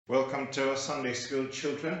Welcome to our Sunday School,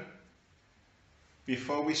 children.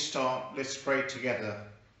 Before we start, let's pray together.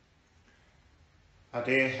 Our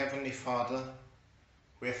dear Heavenly Father,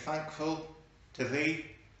 we're thankful to Thee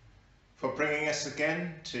for bringing us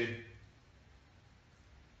again to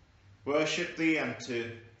worship Thee and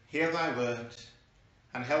to hear Thy word,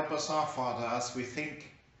 and help us, our Father, as we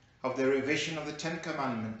think of the revision of the Ten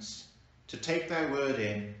Commandments, to take Thy word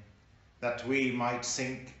in, that we might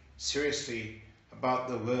think seriously about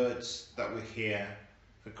the words that we hear.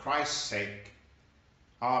 For Christ's sake,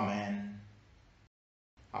 Amen.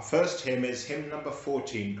 Our first hymn is hymn number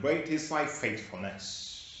 14, Great is Thy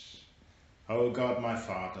Faithfulness, O God my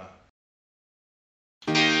Father.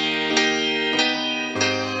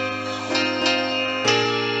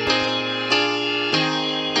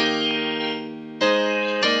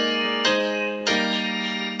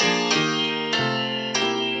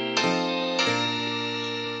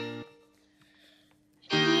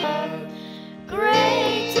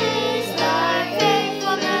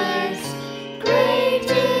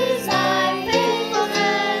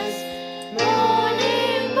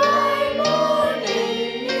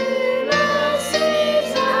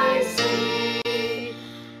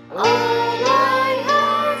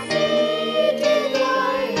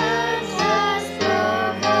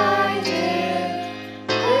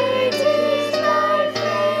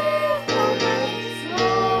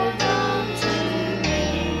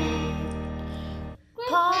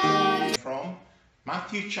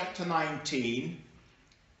 Matthew chapter 19,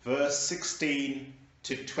 verse 16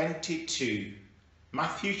 to 22.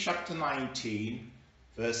 Matthew chapter 19,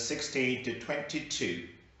 verse 16 to 22.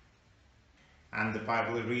 And the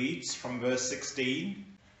Bible reads from verse 16,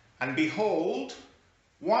 And behold,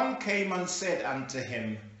 one came and said unto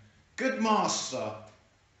him, Good Master,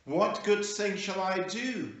 what good thing shall I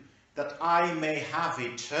do, that I may have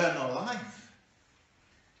eternal life?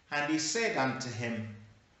 And he said unto him,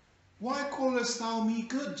 Why callest thou me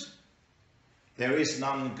good? There is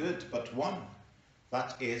none good but one,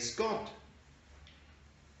 that is God.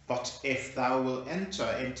 But if thou wilt enter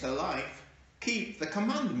into life, keep the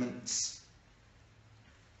commandments.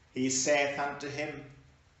 He saith unto him,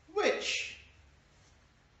 Which?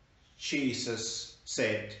 Jesus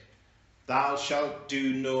said, Thou shalt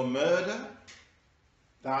do no murder,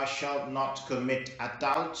 thou shalt not commit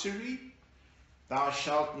adultery, thou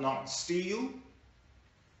shalt not steal,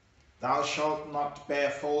 thou shalt not bear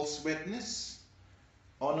false witness,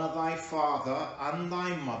 honour thy father and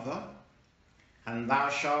thy mother, and thou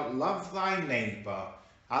shalt love thy neighbour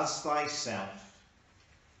as thyself.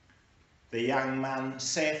 The young man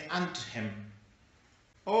saith unto him,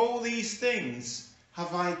 All these things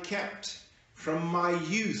have I kept from my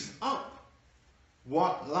youth up.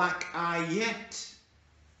 What lack I yet?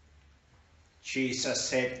 Jesus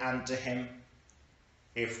said unto him,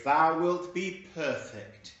 If thou wilt be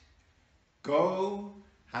perfect, go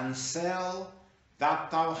and sell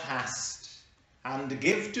that thou hast, and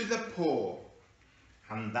give to the poor,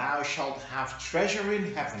 and thou shalt have treasure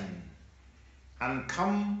in heaven. And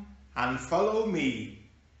come and follow me.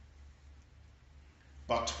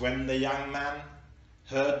 But when the young man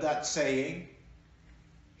heard that saying,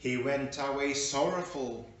 he went away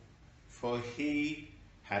sorrowful, for he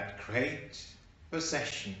had great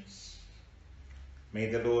possessions.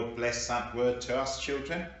 May the Lord bless that word to us,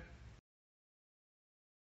 children.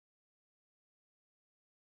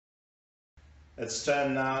 Let's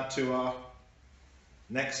turn now to our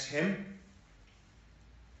next hymn,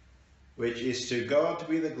 which is To God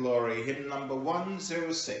Be the Glory, hymn number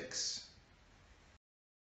 106.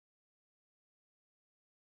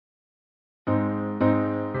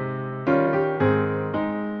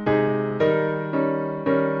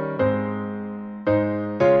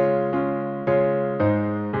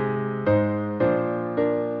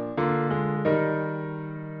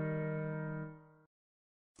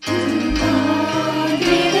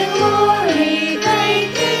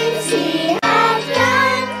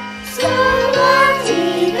 So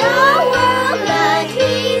mighty the world that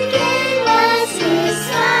He gave.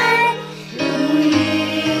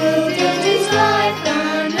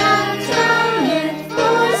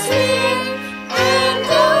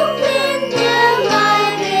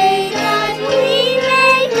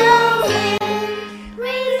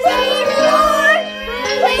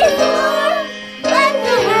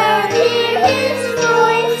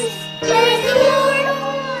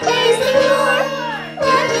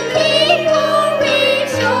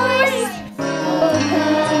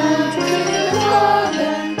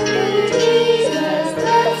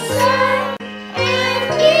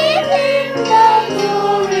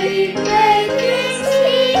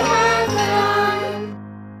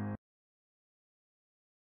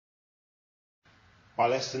 Our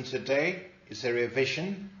lesson today is a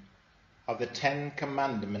revision of the 10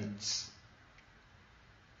 Commandments.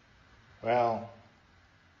 Well,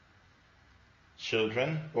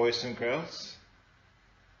 children, boys and girls,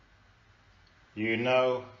 you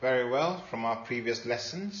know very well from our previous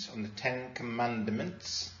lessons on the 10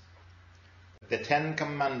 Commandments. The 10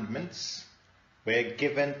 Commandments were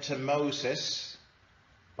given to Moses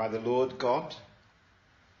by the Lord God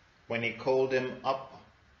when he called him up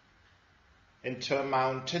into a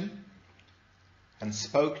mountain and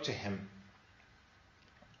spoke to him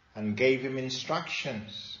and gave him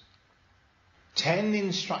instructions, 10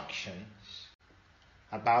 instructions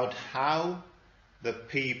about how the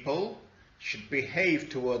people should behave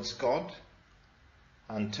towards God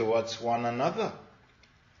and towards one another.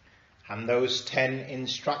 And those 10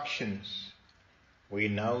 instructions, we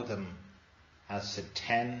know them as the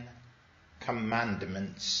 10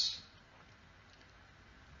 Commandments.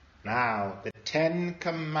 Now, the 10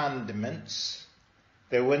 Commandments,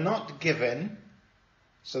 they were not given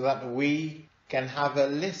so that we can have a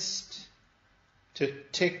list to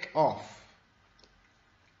tick off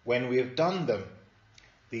when we've done them.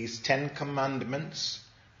 These 10 Commandments,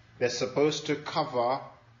 they're supposed to cover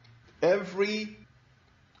every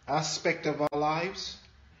aspect of our lives,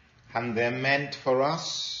 and they're meant for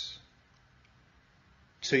us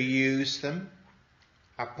to use them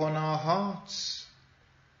upon our hearts.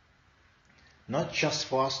 Not just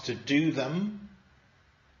for us to do them,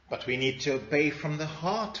 but we need to obey from the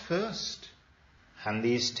heart first. And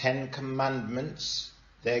these 10 Commandments,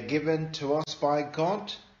 they're given to us by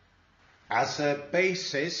God as a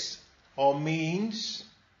basis or means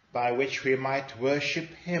by which we might worship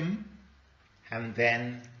Him and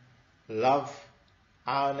then love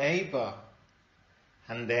our neighbour.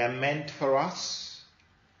 And they are meant for us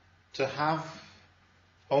to have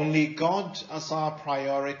only God as our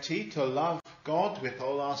priority, to love God with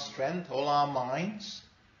all our strength, all our minds,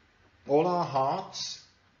 all our hearts,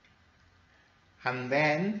 and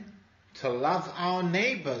then to love our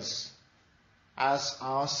neighbours as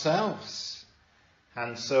ourselves.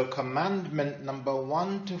 And so commandment number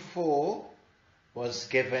 1 to 4 was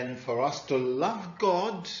given for us to love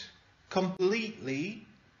God completely,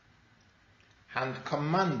 and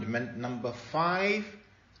commandment number 5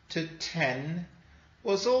 to 10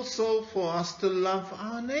 was also for us to love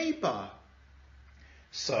our neighbour.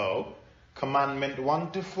 So, commandment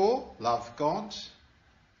 1 to 4, love God.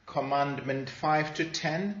 Commandment 5 to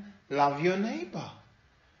 10, love your neighbour.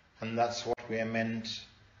 And that's what we are meant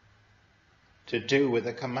to do with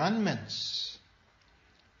the commandments.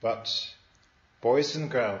 But, boys and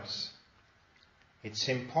girls, it's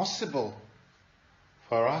impossible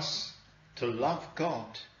for us to love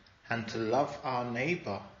God and to love our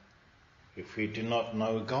neighbour if we do not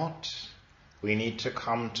know God. We need to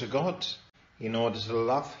come to God in order to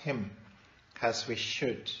love Him as we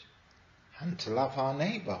should, and to love our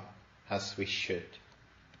neighbour as we should.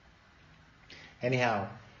 Anyhow,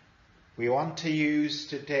 we want to use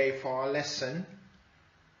today for our lesson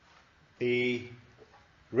the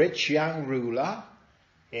rich young ruler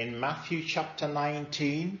in Matthew chapter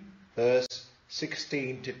 19, verse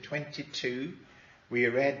 16 to 22. We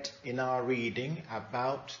read in our reading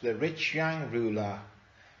about the rich young ruler.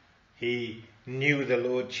 He knew the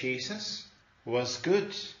Lord Jesus was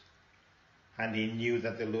good, and he knew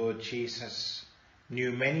that the Lord Jesus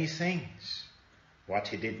knew many things. What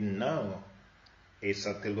he didn't know is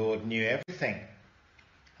that the Lord knew everything,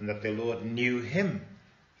 and that the Lord knew him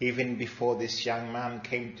even before this young man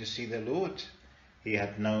came to see the Lord. He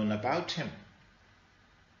had known about him.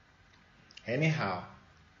 Anyhow,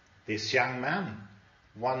 this young man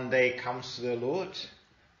one day comes to the Lord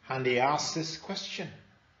and he asks this question: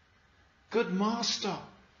 "Good Master,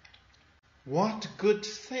 what good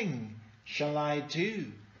thing shall I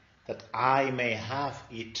do that I may have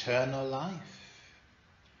eternal life?"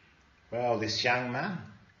 Well, this young man,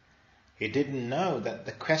 he didn't know that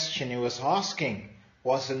the question he was asking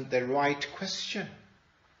wasn't the right question.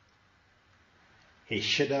 He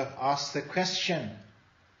should have asked the question,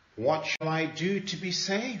 "What shall I do to be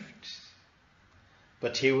saved?"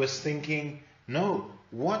 But he was thinking, no,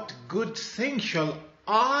 what good thing shall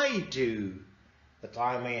I do that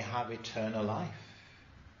I may have eternal life?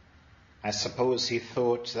 I suppose he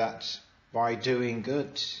thought that by doing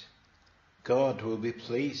good, God will be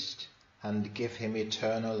pleased and give him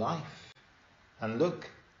eternal life. And look,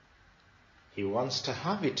 he wants to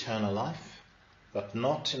have eternal life, but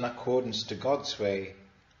not in accordance to God's way,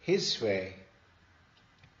 his way.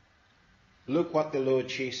 Look what the Lord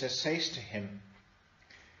Jesus says to him: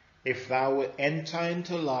 "If thou wilt enter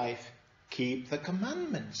into life, keep the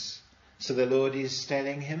commandments." So the Lord is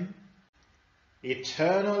telling him,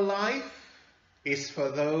 Eternal life is for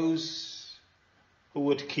those who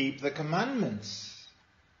would keep the commandments.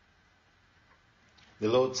 The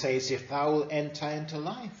Lord says, if thou wilt enter into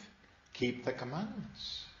life, keep the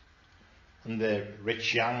commandments. And the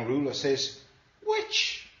rich young ruler says,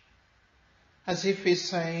 which? As if he's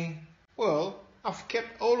saying, well, I've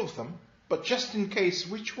kept all of them, but just in case,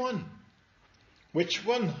 which one? Which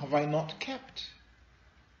one have I not kept?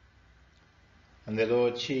 And the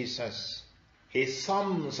Lord Jesus, he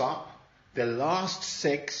sums up the last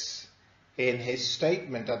 6 in his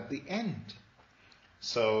statement at the end.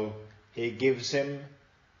 So he gives him,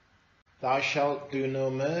 thou shalt do no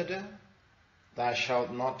murder, thou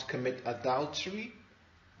shalt not commit adultery,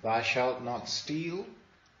 thou shalt not steal,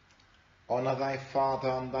 honour thy father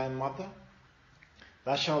and thy mother,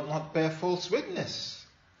 thou shalt not bear false witness,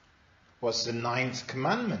 was the 9th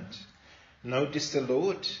commandment. Notice the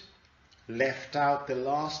Lord left out the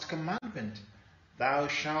last commandment, thou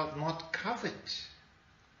shalt not covet.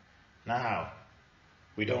 Now,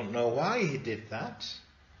 we don't know why he did that,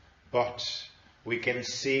 but we can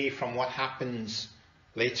see from what happens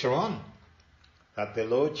later on that the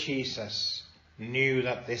Lord Jesus knew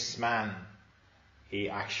that this man, he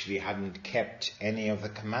actually hadn't kept any of the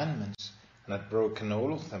commandments and had broken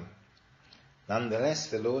all of them. Nonetheless,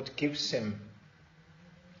 the Lord gives him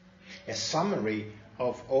a summary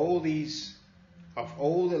of all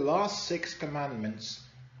the last 6 commandments.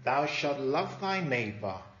 Thou shalt love thy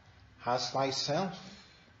neighbour as thyself.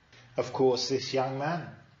 Of course, this young man,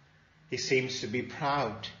 he seems to be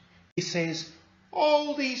proud. He says,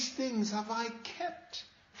 all these things have I kept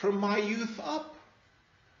from my youth up.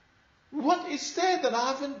 What is there that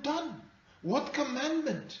I haven't done? What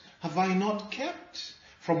commandment have I not kept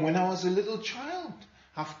from when I was a little child?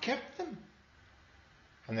 I've kept them.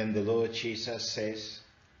 And then the Lord Jesus says,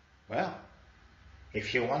 well,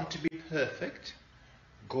 if you want to be perfect,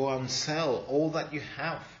 go and sell all that you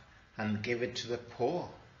have and give it to the poor,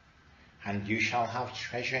 and you shall have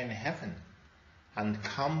treasure in heaven, and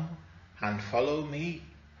come and follow me.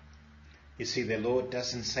 You see, the Lord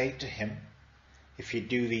doesn't say to him, if you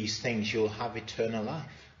do these things, you'll have eternal life.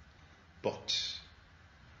 But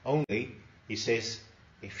only, he says,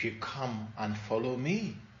 if you come and follow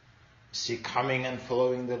me. See, coming and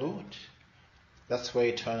following the Lord, that's where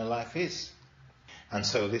eternal life is. And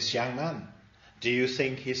so this young man, do you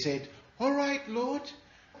think he said, all right, Lord,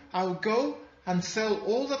 I'll go and sell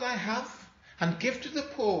all that I have and give to the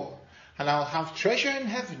poor, and I'll have treasure in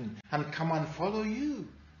heaven and come and follow you?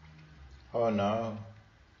 Oh no.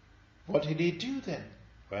 What did he do then?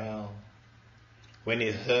 Well, when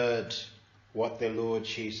he heard what the Lord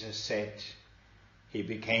Jesus said, he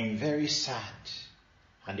became very sad,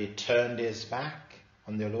 and he turned his back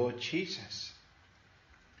on the Lord Jesus.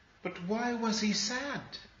 But why was he sad?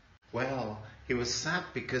 Well, he was sad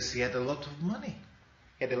because he had a lot of money.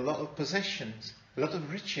 He had a lot of possessions, a lot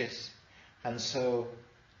of riches. And so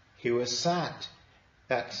he was sad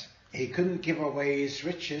that he couldn't give away his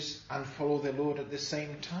riches and follow the Lord at the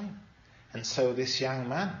same time. And so this young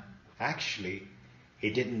man, actually,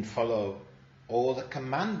 he didn't follow all the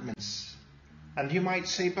commandments. And you might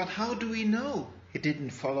say, but how do we know he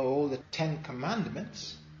didn't follow all the 10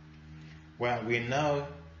 commandments? Well, we know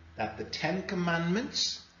that the 10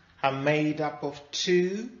 commandments are made up of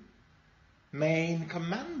 2 main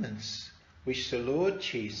commandments, which the Lord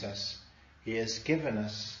Jesus, he has given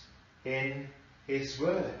us in his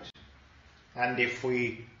word. And if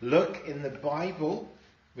we look in the Bible,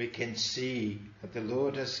 we can see that the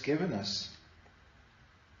Lord has given us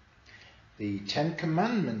the 10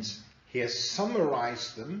 commandments. He has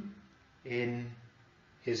summarized them in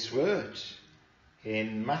his word.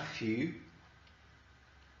 In Matthew,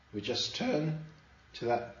 we just turn to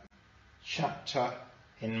that chapter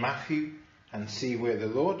in Matthew and see where the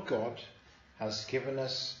Lord God has given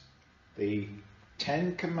us the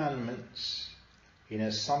 10 commandments in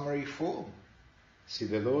a summary form. See,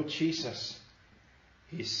 the Lord Jesus,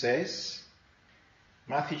 he says,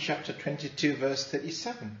 Matthew chapter 22 verse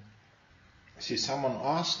 37. See, someone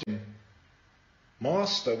asked him,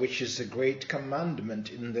 Master, which is the great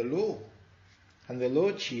commandment in the law? And the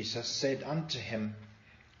Lord Jesus said unto him,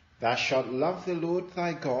 Thou shalt love the Lord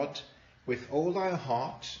thy God with all thy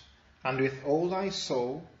heart, and with all thy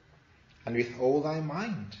soul, and with all thy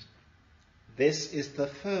mind. This is the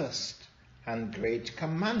first and great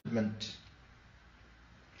commandment.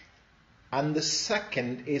 And the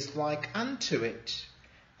second is like unto it,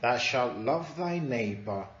 Thou shalt love thy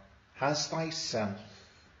neighbour as thyself.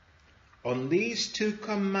 On these 2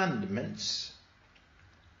 commandments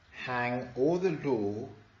hang all the law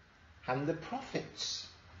and the prophets.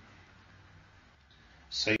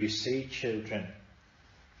 So you see, children,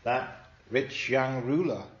 that rich young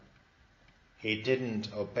ruler, he didn't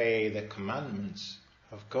obey the commandments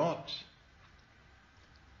of God.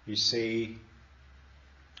 You see,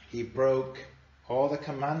 he broke all the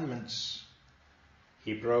commandments.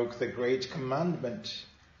 He broke the great commandment.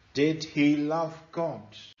 Did he love God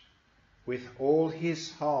with all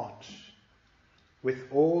his heart, with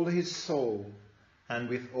all his soul, and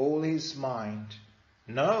with all his mind?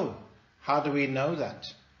 No. How do we know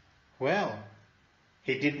that? Well,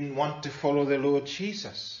 he didn't want to follow the Lord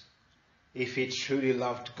Jesus. If he truly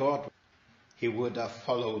loved God, he would have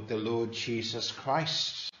followed the Lord Jesus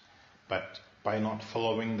Christ. But by not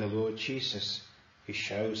following the Lord Jesus, he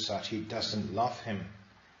shows that he doesn't love him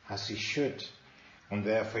as he should. And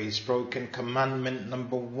therefore he's broken commandment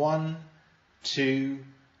number 1, 2,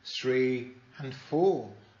 3, and 4,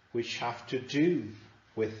 which have to do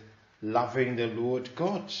with loving the Lord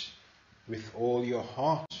God with all your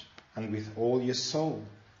heart and with all your soul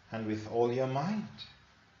and with all your mind.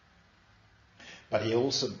 But he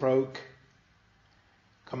also broke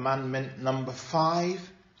commandment number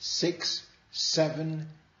 5, 6, 7,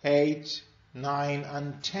 8, 9,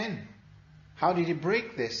 and 10. How did he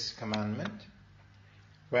break this commandment?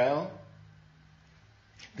 Well,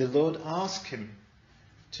 the Lord asked him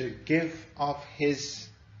to give of his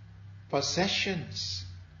possessions,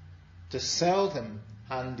 to sell them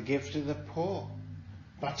and give to the poor.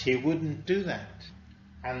 But he wouldn't do that.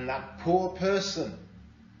 And that poor person,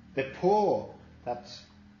 the poor that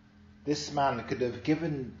this man could have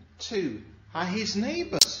given to, are his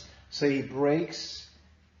neighbors. So he breaks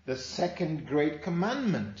the second great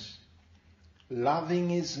commandment, loving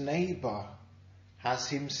his neighbor as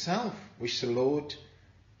himself, which the Lord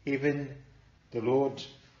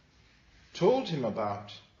told him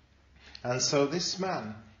about. And so this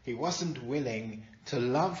man, he wasn't willing to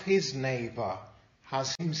love his neighbor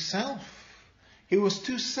as himself. He was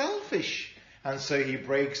too selfish. And so he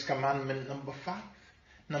breaks commandment number 5,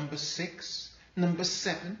 number 6, number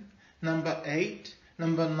 7, number 8,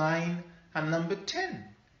 number 9, and number 10.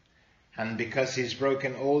 And because he's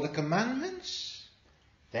broken all the commandments,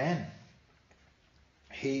 then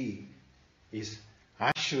he is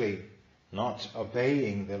actually not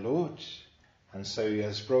obeying the Lord. And so he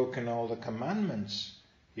has broken all the commandments,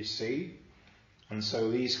 you see. And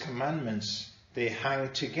so these commandments, they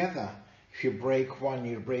hang together. If you break one,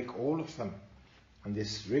 you break all of them. And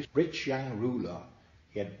this rich young ruler,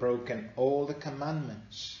 he had broken all the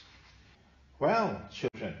commandments. Well,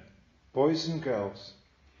 children, boys and girls,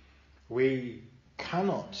 we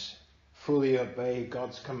cannot fully obey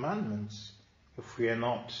God's commandments if we are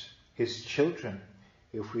not his children,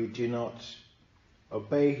 if we do not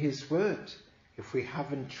obey his word, if we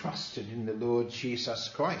haven't trusted in the Lord Jesus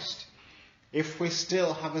Christ. If we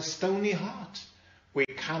still have a stony heart, we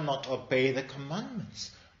cannot obey the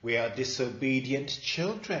commandments. We are disobedient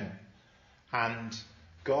children, and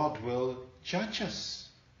God will judge us.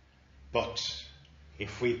 But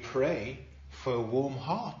if we pray for a warm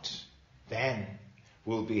heart, then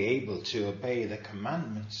we'll be able to obey the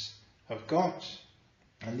commandments of God.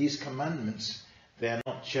 And these commandments, they're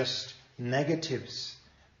not just negatives.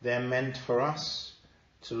 They're meant for us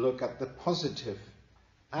to look at the positive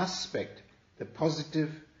aspect, the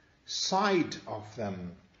positive side of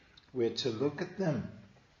them. We're to look at them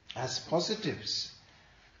as positives.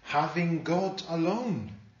 Having God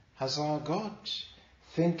alone as our God,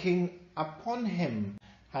 thinking upon him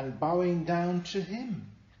and bowing down to him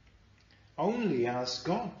only as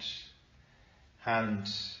God, and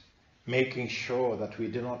making sure that we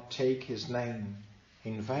do not take his name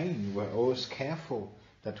in vain. We're always careful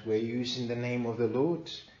that we're using the name of the Lord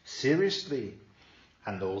seriously.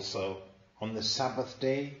 And also on the Sabbath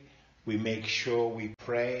day, we make sure we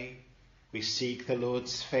pray, we seek the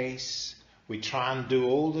Lord's face, we try and do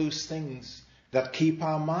all those things that keep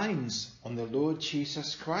our minds on the Lord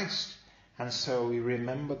Jesus Christ. And so we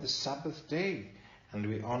remember the Sabbath day and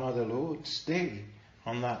we honor the Lord's day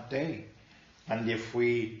on that day. And if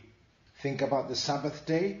we think about the Sabbath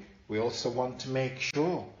day, we also want to make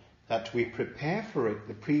sure that we prepare for it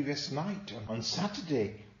the previous night. On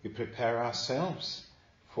Saturday, we prepare ourselves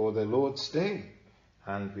for the Lord's day,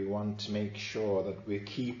 and we want to make sure that we're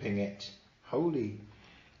keeping it holy.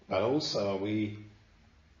 But also we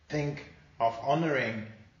think of honoring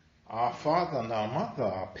our father and our mother,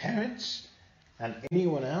 our parents, and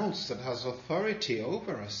anyone else that has authority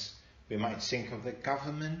over us. We might think of the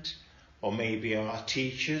government, or maybe our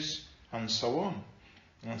teachers, and so on.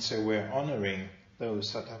 And so we're honoring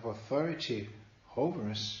those that have authority over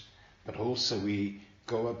us. But also we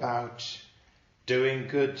go about doing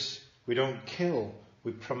good. We don't kill.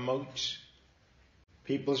 We promote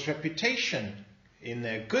people's reputation in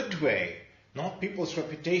a good way, not people's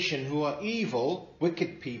reputation who are evil,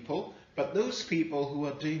 wicked people, but those people who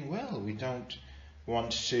are doing well. We don't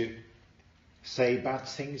want to say bad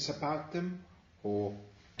things about them or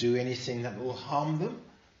do anything that will harm them,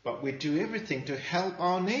 but we do everything to help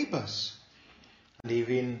our neighbors. And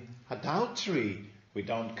even adultery, we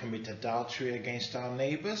don't commit adultery against our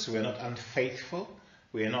neighbors. We're not unfaithful.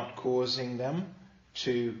 We're not causing them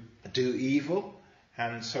to do evil.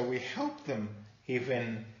 And so we help them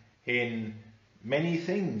even in many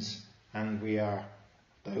things. And we are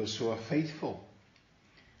those who are faithful.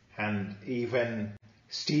 And even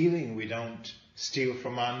stealing, we don't steal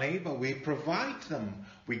from our neighbor. We provide them.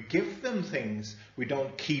 We give them things. We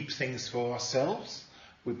don't keep things for ourselves.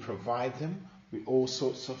 We provide them with all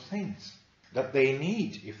sorts of things that they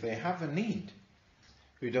need if they have a need.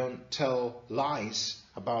 We don't tell lies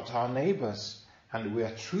about our neighbors, and we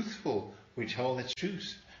are truthful. We tell the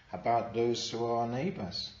truth about those who are our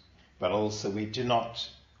neighbors. But also we do not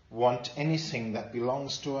want anything that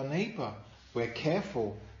belongs to our neighbor. We're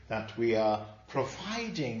careful that we are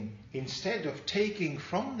providing instead of taking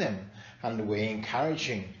from them, and we're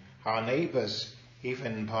encouraging our neighbors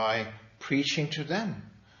even by preaching to them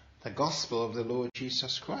the gospel of the Lord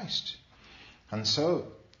Jesus Christ. And so,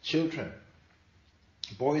 children,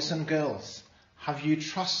 boys and girls, have you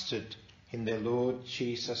trusted in the Lord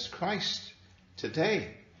Jesus Christ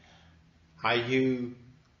today? Are you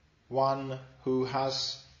one who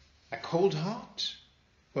has a cold heart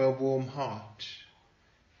or a warm heart?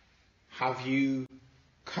 Have you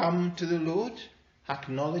come to the Lord,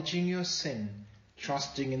 acknowledging your sin,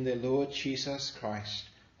 trusting in the Lord Jesus Christ?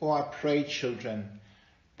 Oh, I pray, children,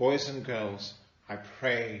 boys and girls, I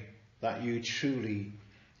pray that you truly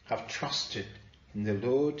have trusted in the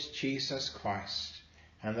Lord Jesus Christ,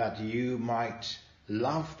 and that you might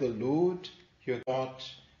love the Lord your God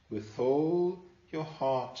with all your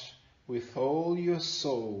heart, with all your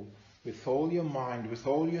soul, with all your mind, with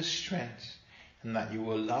all your strength, and that you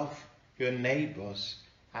will love your neighbors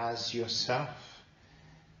as yourself.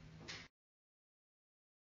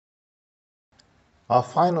 Our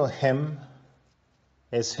final hymn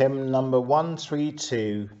is hymn number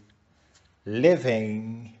 132,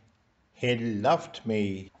 Living, He loved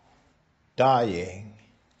me, dying,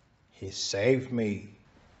 He saved me.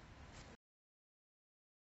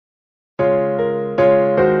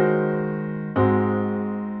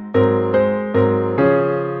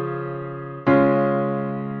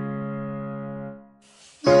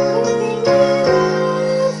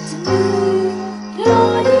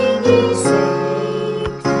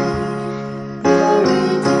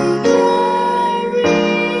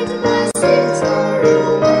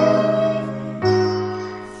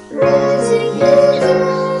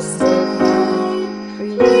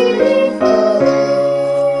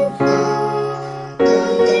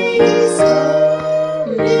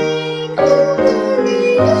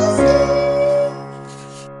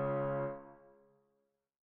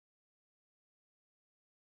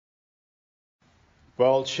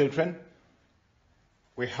 Well, children,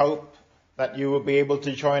 we hope that you will be able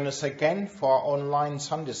to join us again for our online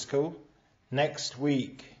Sunday school next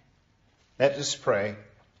week. Let us pray.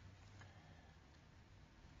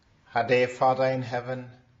 Our dear Father in heaven,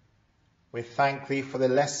 we thank Thee for the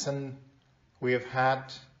lesson we have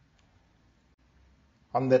had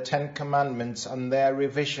on the 10 Commandments and their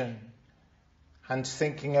revision, and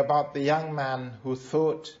thinking about the young man who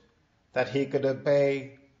thought that he could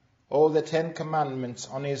obey all the 10 Commandments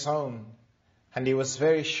on his own, and he was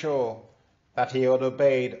very sure that he had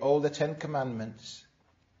obeyed all the 10 Commandments.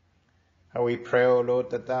 And we pray, O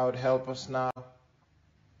Lord, that Thou would help us now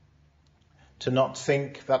to not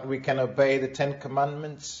think that we can obey the 10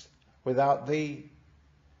 Commandments without Thee.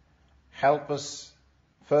 Help us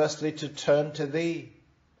firstly to turn to Thee,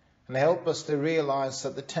 and help us to realize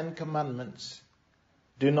that the 10 Commandments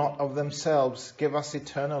do not of themselves give us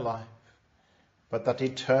eternal life, but that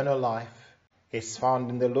eternal life is found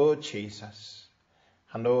in the Lord Jesus.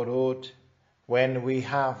 And, O Lord, when we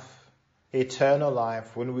have eternal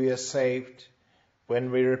life, when we are saved,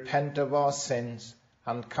 when we repent of our sins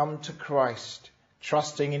and come to Christ,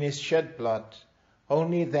 trusting in His shed blood,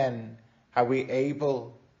 only then are we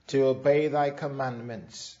able to obey Thy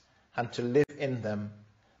commandments and to live in them.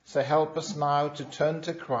 So help us now to turn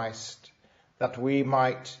to Christ, that we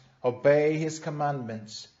might obey His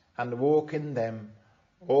commandments and walk in them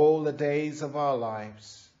all the days of our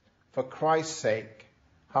lives. For Christ's sake,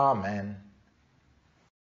 Amen.